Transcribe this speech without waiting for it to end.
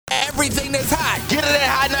Everything that's hot, get it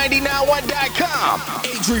at hot991.com.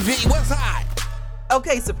 ADRI.V, what's hot?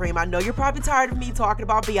 Okay, Supreme, I know you're probably tired of me talking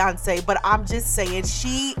about Beyonce, but I'm just saying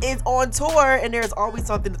she is on tour and there's always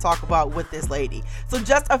something to talk about with this lady. So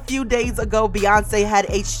just a few days ago, Beyonce had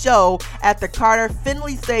a show at the Carter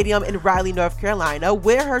Finley Stadium in Raleigh, North Carolina,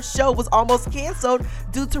 where her show was almost canceled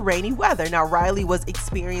due to rainy weather. Now, Raleigh was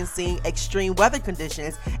experiencing extreme weather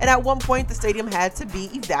conditions, and at one point, the stadium had to be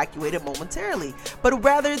evacuated momentarily. But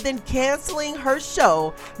rather than canceling her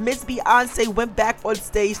show, Miss Beyonce went back on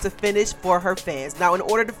stage to finish for her fans. Now, in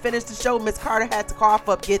order to finish the show, Miss Carter had to cough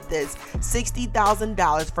up, get this,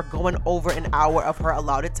 $60,000 for going over an hour of her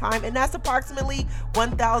allotted time, and that's approximately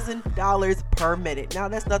 $1,000 per minute. Now,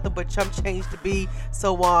 that's nothing but chump change to be.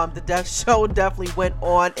 So, the show definitely went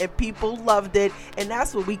on, and people loved it, and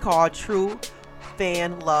that's what we call true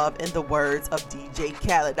fan love, in the words of DJ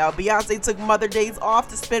Khaled. Now, Beyonce took Mother Days off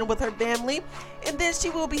to spend with her family, and then she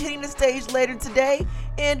will be hitting the stage later today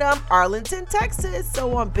in Arlington, Texas.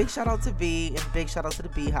 So big shout out to V and big shout out to the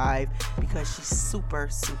Beehive, because she super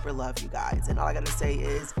love you guys. And all I gotta say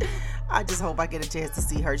is I just hope I get a chance to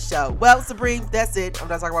see her show. Well, Supreme, that's it. I'm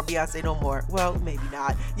not talking about Beyonce no more. Well, maybe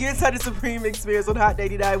not. You inside the Supreme Experience on Hot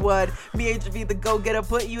 99.1. Me, ADRI.V, the go-getter,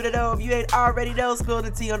 putting you to know. If you ain't already know, spill the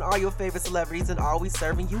tea on all your favorite celebrities and always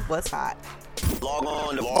serving you what's hot. Log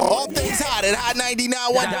on to all things hot at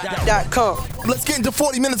hot991.com. Let's get into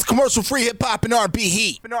 40 minutes of commercial-free hip-hop and R&B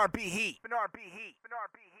heat.